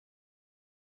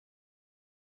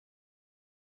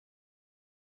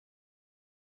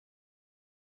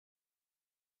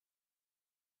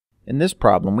In this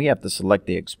problem, we have to select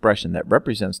the expression that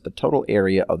represents the total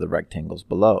area of the rectangles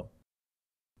below.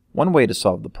 One way to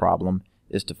solve the problem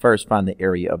is to first find the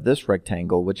area of this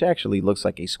rectangle, which actually looks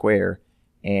like a square,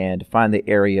 and find the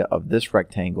area of this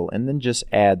rectangle, and then just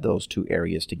add those two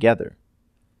areas together.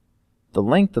 The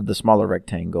length of the smaller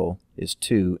rectangle is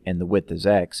 2 and the width is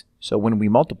x, so when we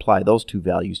multiply those two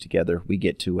values together, we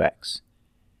get 2x.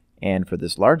 And for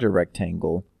this larger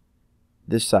rectangle,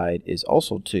 this side is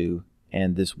also 2,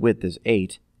 and this width is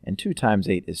 8, and 2 times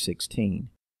 8 is 16.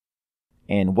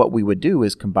 And what we would do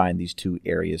is combine these two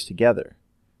areas together.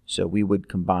 So we would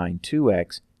combine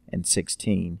 2x and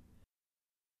 16.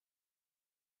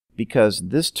 Because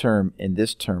this term and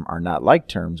this term are not like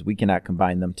terms, we cannot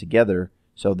combine them together,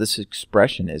 so this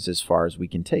expression is as far as we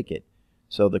can take it.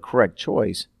 So the correct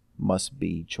choice must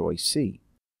be choice C.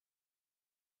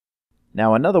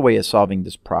 Now another way of solving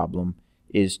this problem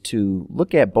is to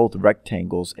look at both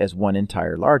rectangles as one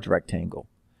entire large rectangle.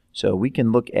 So we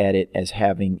can look at it as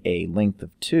having a length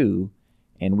of 2,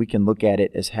 and we can look at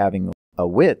it as having a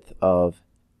width of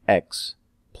x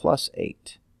plus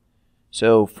 8.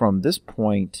 So from this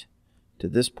point to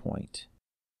this point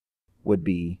would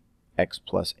be x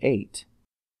plus 8,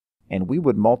 and we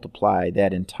would multiply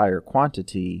that entire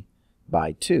quantity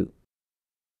by 2.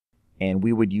 And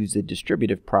we would use the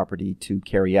distributive property to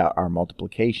carry out our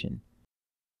multiplication.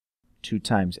 2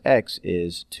 times x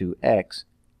is 2x,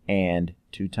 and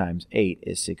 2 times 8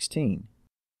 is 16.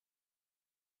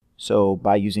 So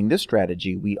by using this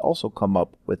strategy, we also come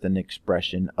up with an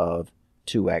expression of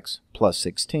 2x plus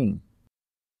 16.